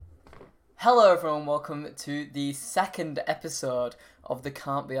Hello everyone, welcome to the second episode of the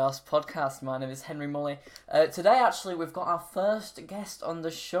Can't Be Arsed podcast. My name is Henry Mully. Today actually we've got our first guest on the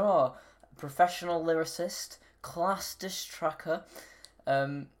show, professional lyricist, class disc tracker.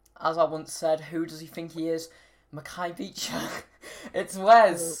 As I once said, who does he think he is? Mackay Beecher. It's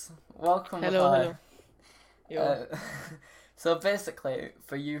Wes. Hello. Welcome, Hello, Mackay. hello. So basically,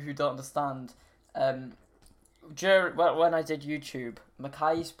 for you who don't understand, when I did YouTube,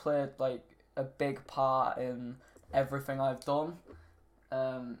 Mackay's played like a big part in everything I've done.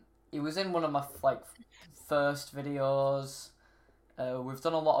 He was in one of my first videos. We've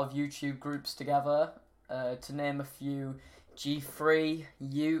done a lot of YouTube groups together. To name a few: G3,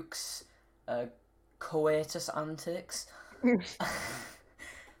 Ukes, Coatus Antics.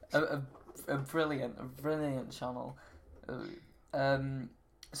 a brilliant channel.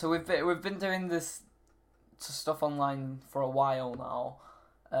 So we've been doing this stuff online for a while now.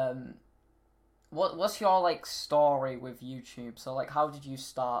 What's your story with YouTube? So how did you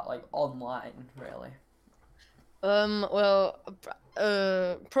start online really?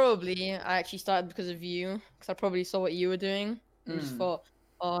 Probably I actually started because of you, because I probably saw what you were doing and just thought,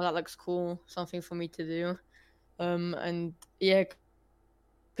 oh, that looks cool, something for me to do. And yeah,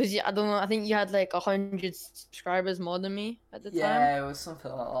 because I don't know, I think you had 100 subscribers more than me at the time. Yeah, it was something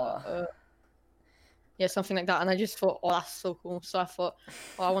like that. Yeah, something like that, and I just thought, oh, that's so cool. So I thought,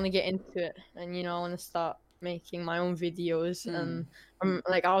 oh, I want to get into it, and I want to start making my own videos. And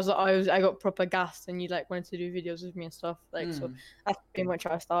I got proper gassed, and you wanted to do videos with me and stuff. So that's pretty much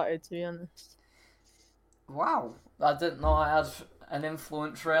how I started, to be honest. Wow, I didn't know I had an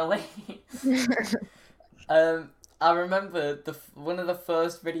influence really. I remember one of the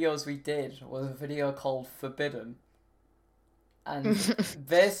first videos we did was a video called Forbidden, and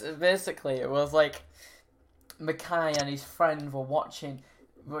basically it was Mackay and his friend were watching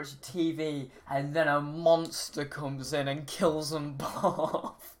TV, and then a monster comes in and kills them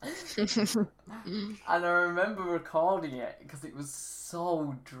both. And I remember recording it because it was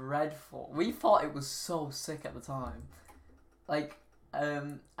so dreadful. We thought it was so sick at the time.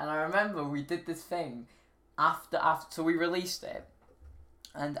 And I remember we did this thing after so we released it,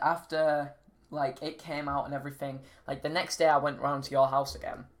 and after it came out and everything, the next day I went round to your house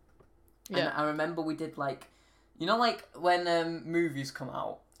again. Yeah. And I remember we did when movies come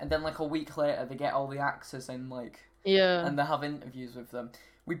out and then a week later they get all the actors in and they have interviews with them.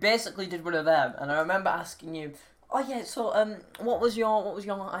 We basically did one of them, and I remember asking you, oh yeah, so what was your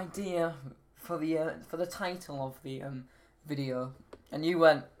idea for the title of the video? And you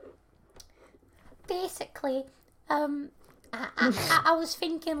went, basically, I was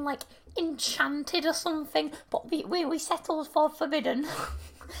thinking enchanted or something, but we settled for forbidden.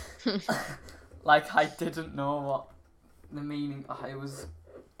 I didn't know what the meaning. It was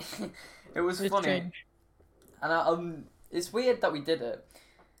it was funny, strange. And it's weird that we did it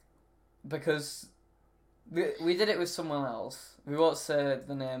because we did it with someone else. We won't say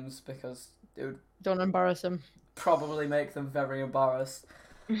the names because it would Don't embarrass them. probably make them very embarrassed.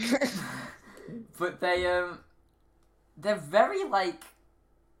 But they're very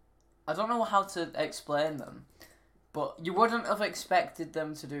I don't know how to explain them, but you wouldn't have expected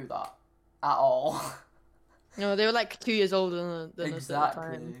them to do that at all. No, they were 2 years older than us at the Exactly.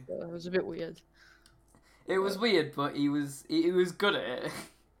 time. So it was a bit weird. It was weird, but he was good at it.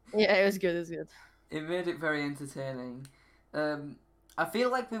 Yeah, it was good. It was good. It made it very entertaining. I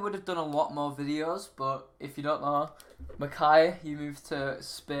feel like we would have done a lot more videos, but if you don't know, Mackay, you moved to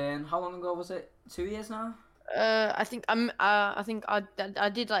Spain. How long ago was it? 2 years now? I think I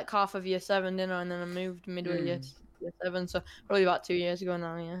did half of year 7, didn't I? And then I moved midway year 7, so probably about 2 years ago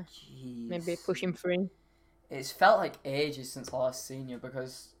now. Yeah, Jeez. maybe pushing 3. It's felt like ages since I last seen you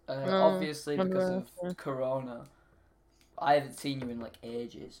because obviously because of Corona, I haven't seen you in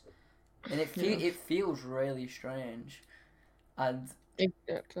ages, and it feels really strange, and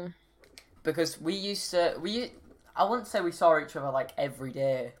Exactly. because I wouldn't say we saw each other every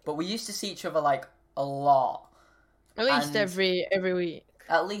day, but we used to see each other a lot. At least And every week.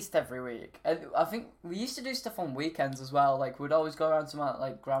 At least every week. And I think we used to do stuff on weekends as well. We'd always go around to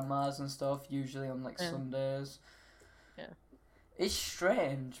my grandma's and stuff, usually on Sundays. Yeah. It's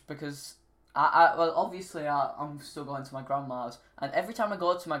strange because obviously I'm still going to my grandma's, and every time I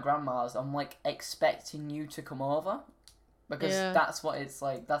go to my grandma's I'm expecting you to come over because that's what it's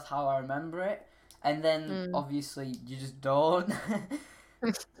that's how I remember it. And then obviously you just don't.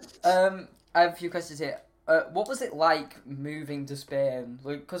 I have a few questions here. What was it like moving to Spain?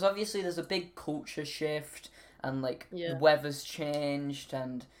 Because obviously there's a big culture shift, and the weather's changed,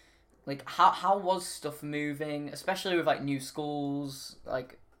 and how was stuff moving, especially with new schools?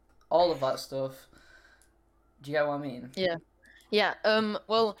 all of that stuff. Do you get what I mean? Yeah. Yeah.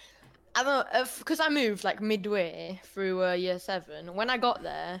 Well, I don't know, because I moved like midway through year 7. When I got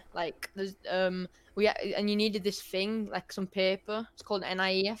there, like there's and you needed this thing, like some paper. It's called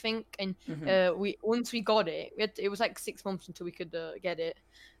NIE, I think. And we once we got it, it was like 6 months until we could get it.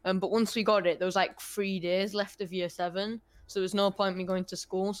 But once we got it, there was like 3 days left of year 7, so there was no point me going to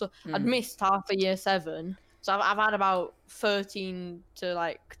school. So I'd missed half of year 7. So I've had about 13 to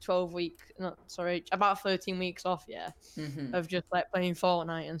like 12 weeks, no, sorry, about 13 weeks off, of just like playing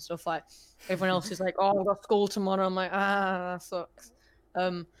Fortnite and stuff. Like everyone else is like, oh, I've got school tomorrow. I'm like, that sucks.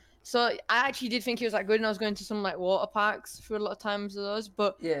 So I actually did think it was like good, and I was going to some like water parks for a lot of times of those.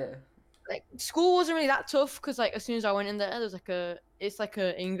 But Yeah. like school wasn't really that tough because like as soon as I went in there, there's like it's like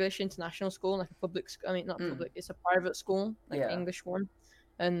a English international school, like a public. I mean, not public. It's a private school, like an English one.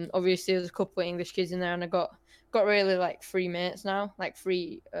 And obviously there's a couple of English kids in there, and I got really like 3 mates now, like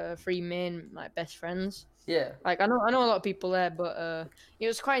three main like best friends. Yeah. Like I know a lot of people there, but it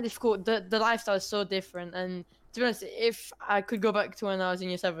was quite difficult. The lifestyle is so different, and to be honest, if I could go back to when I was in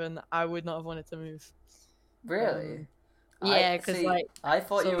year 7, I would not have wanted to move. Really? Yeah, because like I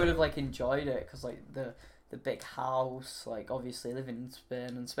thought you would have like enjoyed it because like the big house, like obviously living in Spain,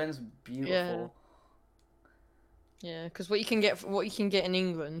 and Spain's beautiful. Yeah, because what you can get in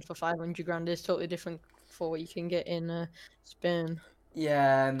England for 500 grand is totally different for what you can get in Spain.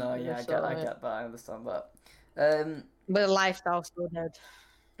 Yeah, no, yeah, I So, get that, I understand that. But the lifestyle's so dead.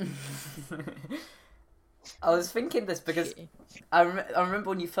 I was thinking this because I remember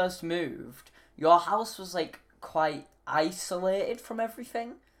when you first moved, your house was like quite isolated from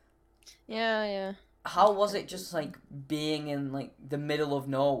everything. Yeah. How was it just like being in like the middle of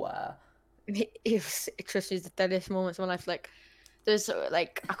nowhere? It was actually the deadest moments of my life. Like, there's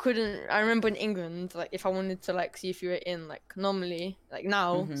like I remember in England, like if I wanted to like see if you were in, like normally, like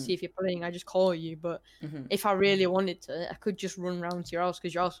now, see if you're playing, I just call you. But if I really wanted to, I could just run round to your house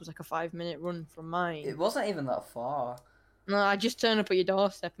because your house was like a 5-minute run from mine. It wasn't even that far. No, I just turn up at your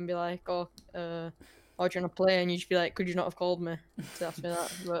doorstep and be like, oh, do you want to play? And you just be like, could you not have called me to ask me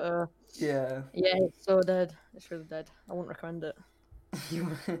that? But yeah, it's so dead. It's really dead. I wouldn't recommend it.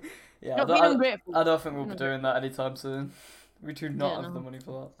 Yeah, I don't think we'll be doing that anytime soon. We do not have the money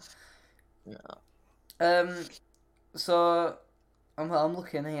for that. No. So I'm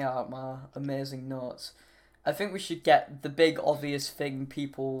looking here at my amazing notes. I think we should get the big obvious thing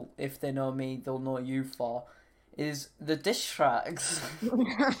people, if they know me, they'll know you for, is the diss tracks.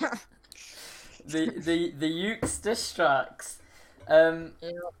 the Ukes diss tracks.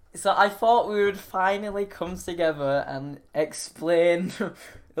 So I thought we would finally come together and explain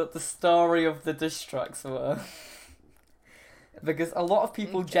what the story of the diss tracks were. Because a lot of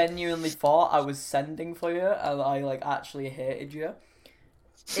people genuinely thought I was sending for you, and I like actually hated you.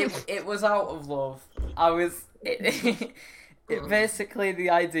 It was out of love. Basically the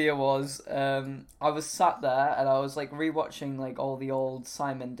idea was I was sat there and I was like rewatching like all the old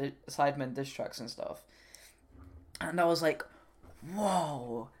Sidemen diss tracks and stuff, and I was like,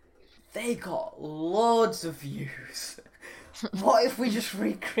 whoa, they got loads of views. What if we just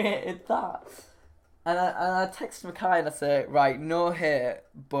recreated that? And I text Mackay and I say, right, no hate,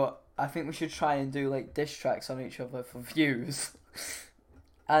 but I think we should try and do like diss tracks on each other for views.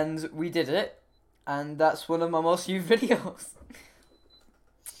 And we did it, and that's one of my most viewed videos.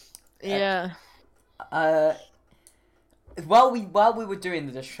 Yeah. While we were doing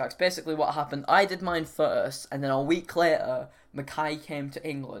the diss tracks, basically what happened, I did mine first, and then a week later, Mackay came to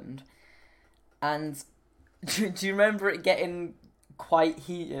England, and do you remember it getting quite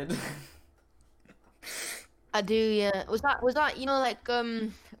heated? I do, yeah. Was that you know, like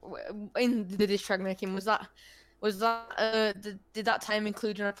in the diss track making, was that did that time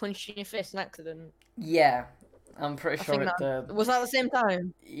include when I punched you in your face in accident? Yeah, I'm pretty sure it did. Was that the same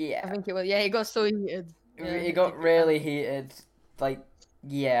time? Yeah. I think it was. Yeah, it got so heated. Yeah, it got really heated. Like,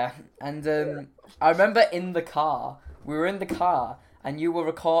 yeah. And I remember we were in the car, and you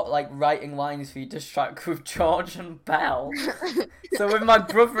were writing lines for your diss track with George and Belle. So with my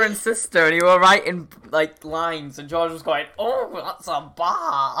brother and sister, and you were writing like lines, and George was going, "Oh, that's a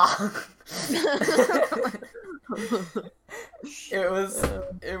bar."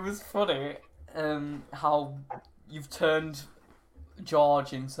 It was funny how you've turned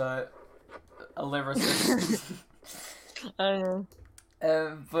George into a lyricist. I know.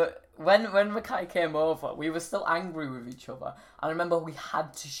 But when Mackay came over, we were still angry with each other. I remember we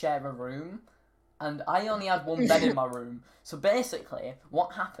had to share a room, and I only had one bed in my room. So basically,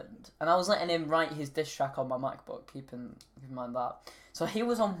 what happened, and I was letting him write his diss track on my MacBook, keep in mind that. So he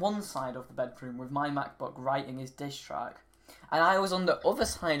was on one side of the bedroom with my MacBook writing his diss track, and I was on the other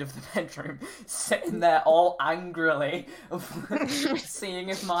side of the bedroom, sitting there all angrily, seeing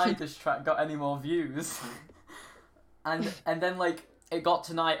if my diss track got any more views. And then like it got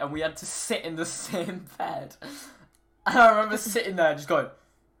to night, and we had to sit in the same bed. And I remember sitting there just going,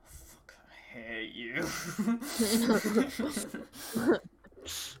 "Fuck, I hate you."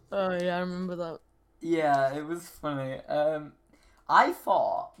 Oh yeah, I remember that. Yeah, it was funny. I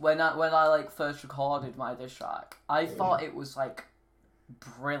thought when I like first recorded my diss track, I thought it was like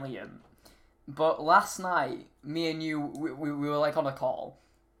brilliant. But last night, me and you, we were like on a call,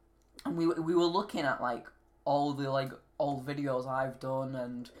 and we were looking at like all the like old videos I've done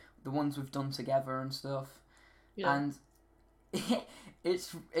and the ones we've done together and stuff, Yeah. and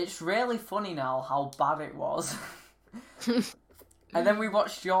it's really funny now how bad it was. And then we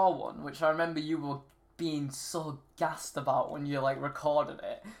watched your one, which I remember you were being so gassed about when you like recorded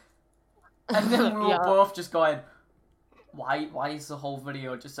it, and then we were Yeah. both just going, "Why is the whole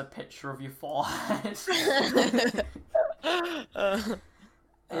video just a picture of your forehead?"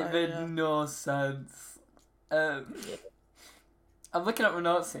 It made yeah. no sense. I'm looking at my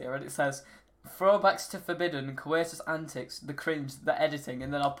notes here, and it says throwbacks to Forbidden, Quatus antics, the cringe, the editing,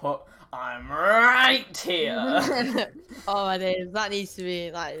 and then I'll put "I'm right here." Oh, it is. That needs to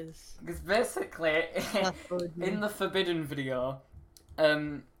be. That is. Because basically, That's so in good. the Forbidden video,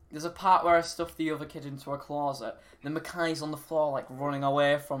 there's a part where I stuffed the other kid into a closet. Then Mackay's on the floor, like, running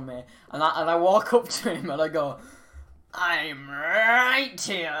away from me. And I walk up to him and I go, "I'm right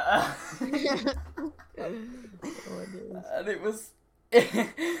here." And it was...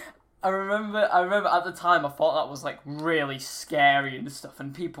 I remember at the time I thought that was, like, really scary and stuff.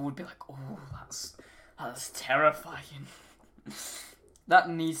 And people would be like, "Oh, that's terrifying." That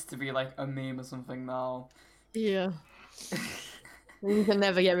needs to be like a meme or something now. Yeah. You can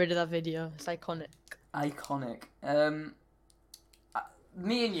never get rid of that video. It's iconic. Iconic.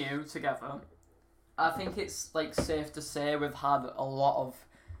 Me and you together, I think it's like safe to say we've had a lot of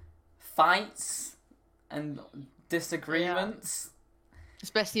fights and disagreements.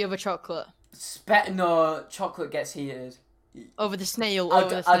 Especially over chocolate. No, chocolate gets heated. Over the snail.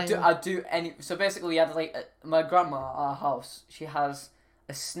 I'd do any. So basically, we had like my grandma at our house. She has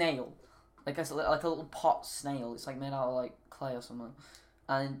a snail, like a little pot snail. It's like made out of like clay or something,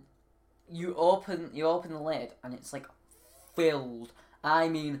 and you open the lid and it's like filled. I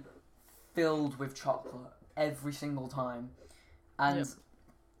mean, filled with chocolate every single time, and Yep.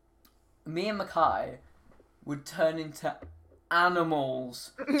 me and Mackay would turn into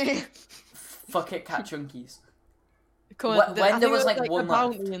animals for Kit Kat Chunkies. When there was like one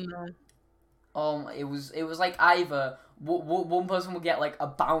left. in there. It was like either one person would get like a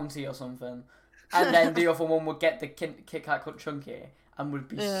bounty or something, and then the other one would get the Kit Kat Chunky and would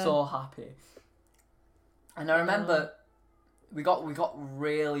be so happy. And I remember we got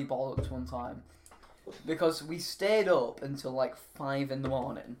really bollocks one time because we stayed up until like 5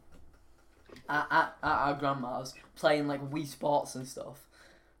 a.m. at our grandma's playing like Wii Sports and stuff,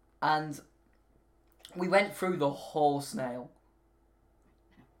 and we went through the whole snail.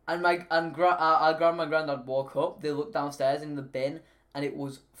 And our grandma and granddad woke up. They looked downstairs in the bin, and it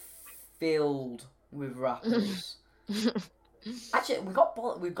was filled with wrappers. Actually, we got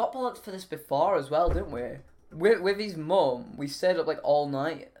bollocks for this before as well, didn't we? With his mum, we stayed up like all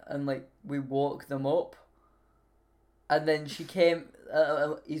night, and like we woke them up. And then she came.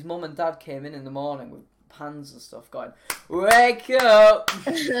 His mum and dad came in the morning with pans and stuff, going, "Wake up!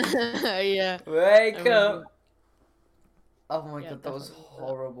 Yeah. Wake I up!" Oh my Yeah, god, that was definitely.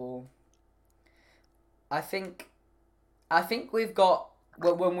 horrible. I think we've got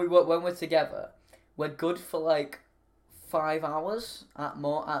when we're together, we're good for like 5 hours at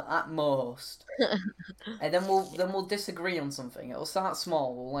most, and then we'll disagree on something. It'll start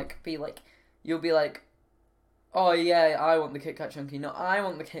small. We'll like be like, you'll be like, "Oh yeah, I want the Kit Kat Chunky." No, I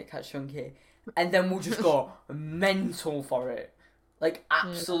want the Kit Kat Chunky, and then we'll just go mental for it, like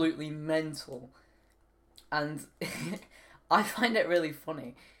absolutely mental, and. I find it really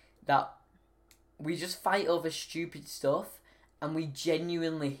funny that we just fight over stupid stuff and we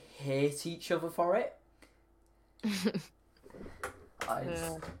genuinely hate each other for it.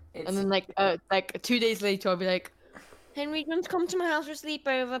 And then like 2 days later, I'll be like, "Henry, do you want to come to my house for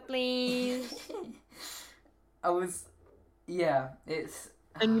sleepover, please?" It's...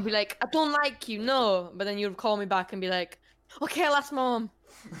 And you'd be like, "I don't like you, no." But then you'd call me back and be like, "Okay, I'll ask Mom."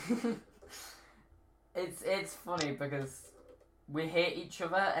 It's funny because we hate each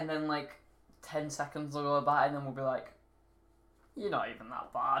other and then like 10 seconds will go by and then we'll be like, "You're not even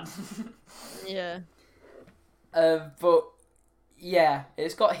that bad." Yeah. But yeah,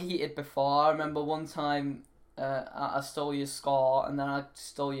 it's got heated before. I remember one time I stole your score, and then I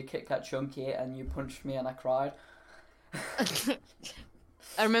stole your Kit Kat Chunky, and you punched me, and I cried.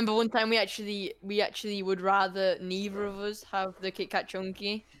 I remember one time we actually would rather neither of us have the Kit Kat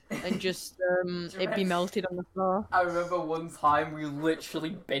Chunky and just it be melted on the floor. I remember one time we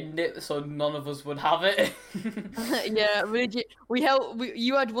literally binned it so none of us would have it. Yeah,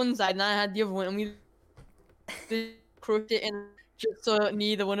 you had one side and I had the other one, and we crushed it in just so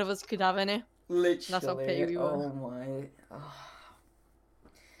neither one of us could have any. Literally. That's how petty we were. Oh my. Oh.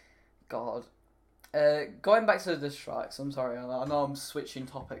 God. Going back to the diss tracks, I'm sorry, I know I'm switching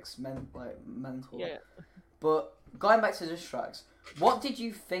topics, mental. Yeah. But going back to diss tracks, what did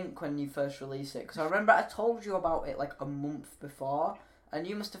you think when you first released it? Because I remember I told you about it like a month before, and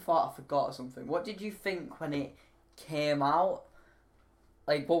you must have thought I forgot or something. What did you think when it came out?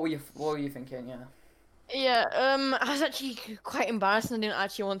 Like, what were you thinking? Yeah. Yeah, I was actually quite embarrassed and I didn't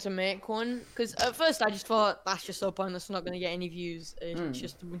actually want to make one. Because at first I just thought, that's just so pointless, I'm not going to get any views. It's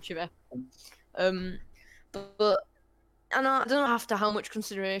just a bunch of effort. But I don't know after how much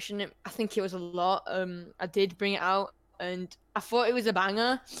consideration, I think it was a lot. I did bring it out and I thought it was a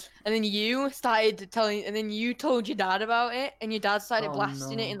banger. And then you started telling, and then you told your dad about it and your dad started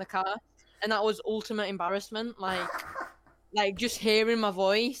blasting it in the car. And that was ultimate embarrassment. Like just hearing my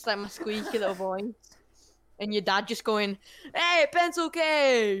voice, like my squeaky little voice. And your dad just going, "Hey, pencil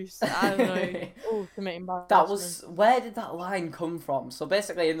case!" I don't know. Ultimate embarrassment. That was, where did that line come from? So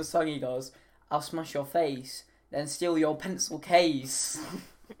basically in the song he goes, "I'll smash your face, then steal your pencil case."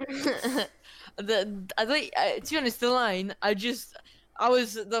 I think, to be honest, the line, for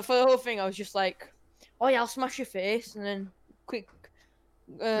the whole thing, I was just like, "Oh yeah, I'll smash your face," and then quick,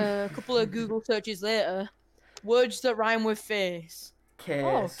 couple of Google searches later, words that rhyme with face. Case.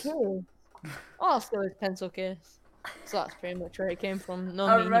 Oh, okay. Oh, I'll steal his pencil case. So that's pretty much where it came from.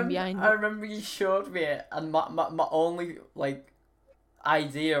 No meaning behind it. I remember you showed me it, and my only like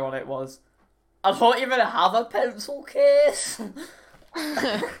idea on it was, I don't even have a pencil case.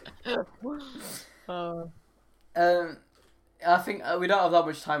 I think we don't have that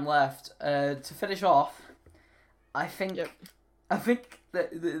much time left. To finish off, I think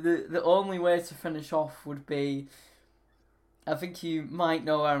that the only way to finish off would be, I think you might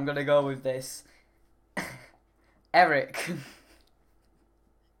know where I'm gonna go with this. Eric and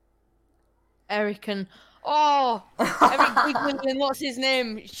Eric Big William, what's his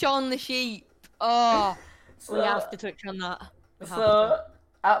name? Shaun the Sheep. Oh, we have to touch on that.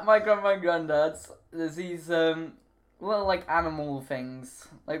 At my grandma and granddad's, there's these little like animal things.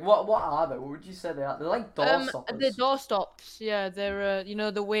 Like what are they? What would you say they are? They're like door stoppers. They're door stops. Yeah, they're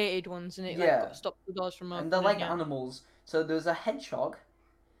the weighted ones, and it like stops the doors from opening. And they're like animals. So there's a hedgehog,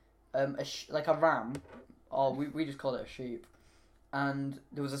 like a ram, or we just call it a sheep, and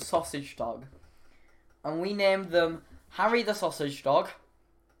there was a sausage dog, and we named them Harry the sausage dog,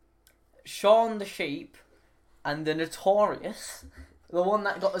 Shaun the sheep, and the notorious, the one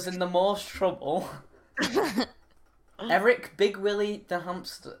that got us in the most trouble, Eric Big Willie the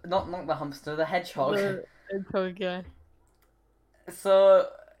hamster, not the hamster, the hedgehog. The hedgehog guy. So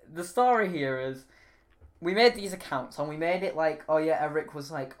the story here is, we made these accounts and we made it like, oh yeah, Eric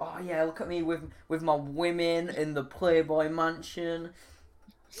was like, oh yeah, look at me with my women in the Playboy mansion,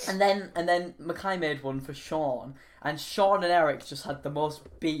 and then Mackay made one for Shaun, and Shaun and Eric just had the most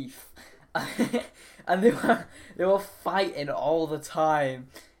beef, and they were fighting all the time,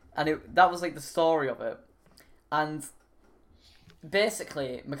 and that was like the story of it, and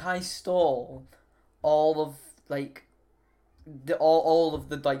basically Mackay stole all of like all of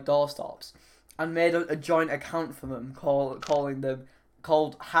the like doorstops, and made a joint account for them,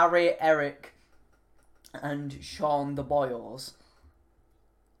 called Harry, Eric, and Shaun the Boyles.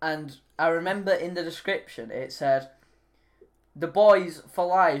 And I remember in the description it said, "The boys for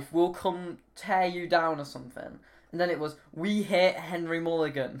life will come tear you down" or something. And then it was, "We hate Henry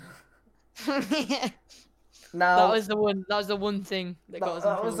Mulligan." Now that was the one thing that got us in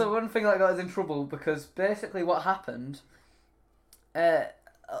trouble. That was the one thing that got us in trouble, because basically what happened, an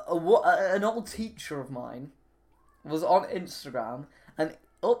old teacher of mine was on Instagram, and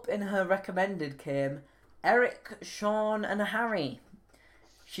up in her recommended came Eric, Shaun, and Harry.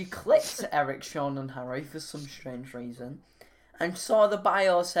 She clicked Eric, Shaun, and Harry for some strange reason, and saw the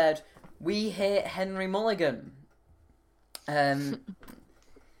bio said, "We hate Henry Mulligan."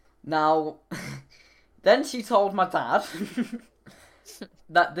 Now, then she told my dad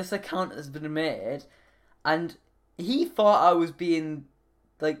that this account has been made, and he thought I was being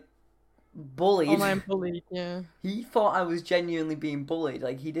like bullied. Oh, I'm bullied, yeah. He thought I was genuinely being bullied.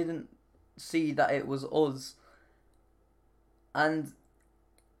 Like, he didn't see that it was us. And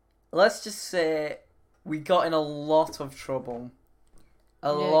let's just say we got in a lot of trouble. A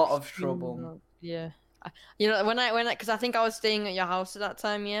Yeah, lot of extreme trouble. amount. Yeah. You know, when I because I think I was staying at your house at that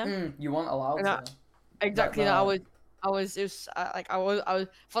time, yeah. You weren't allowed And to. Exactly. That That night. I was. It was like I was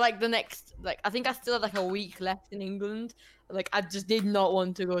for like the next like I think I still had like a week left in England. Like I just did not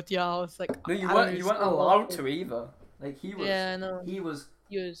want to go to your house. Like No, you I weren't. was You weren't so allowed awkward. to either. Like he was. Yeah, no. He was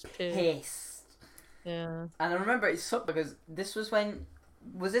He was pissed. pissed. Yeah. And I remember it sucked because this was when.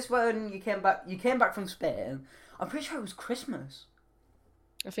 Was this when you came back? You came back from Spain. I'm pretty sure it was Christmas.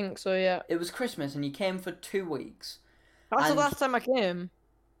 I think so. Yeah. It was Christmas, and you came for 2 weeks. That's the And- last time I came.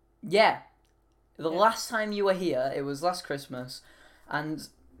 Yeah. The Yeah. last time you were here, it was last Christmas, and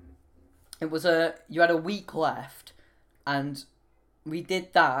it was you had a week left, and we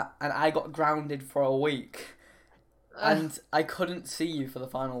did that, and I got grounded for a week, and I couldn't see you for the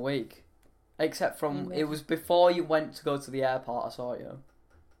final week, except from it was before you went to go to the airport. I saw you,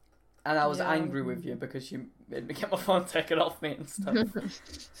 and I was Yeah. angry with you because you made me get my phone taken off me and stuff.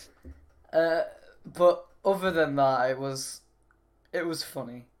 But other than that, it was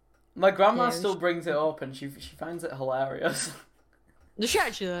funny. My grandma Yeah, it was still brings it up, and she finds it hilarious. Does she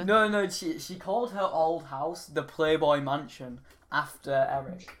actually? No, she called her old house the Playboy Mansion after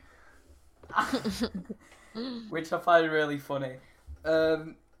Eric, which I find really funny.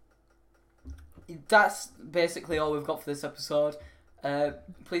 That's basically all we've got for this episode.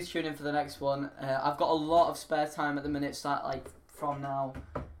 Please tune in for the next one. I've got a lot of spare time at the minute, start like from now,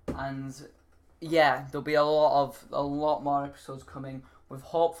 and yeah, there'll be a lot more episodes coming with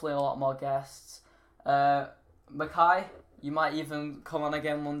hopefully a lot more guests. Mackay, you might even come on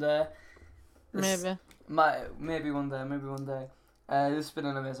again one day. Maybe. Maybe one day. This has been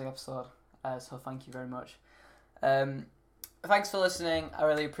an amazing episode. So thank you very much. Thanks for listening. I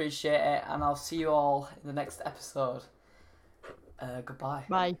really appreciate it, and I'll see you all in the next episode. Goodbye.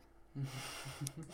 Bye.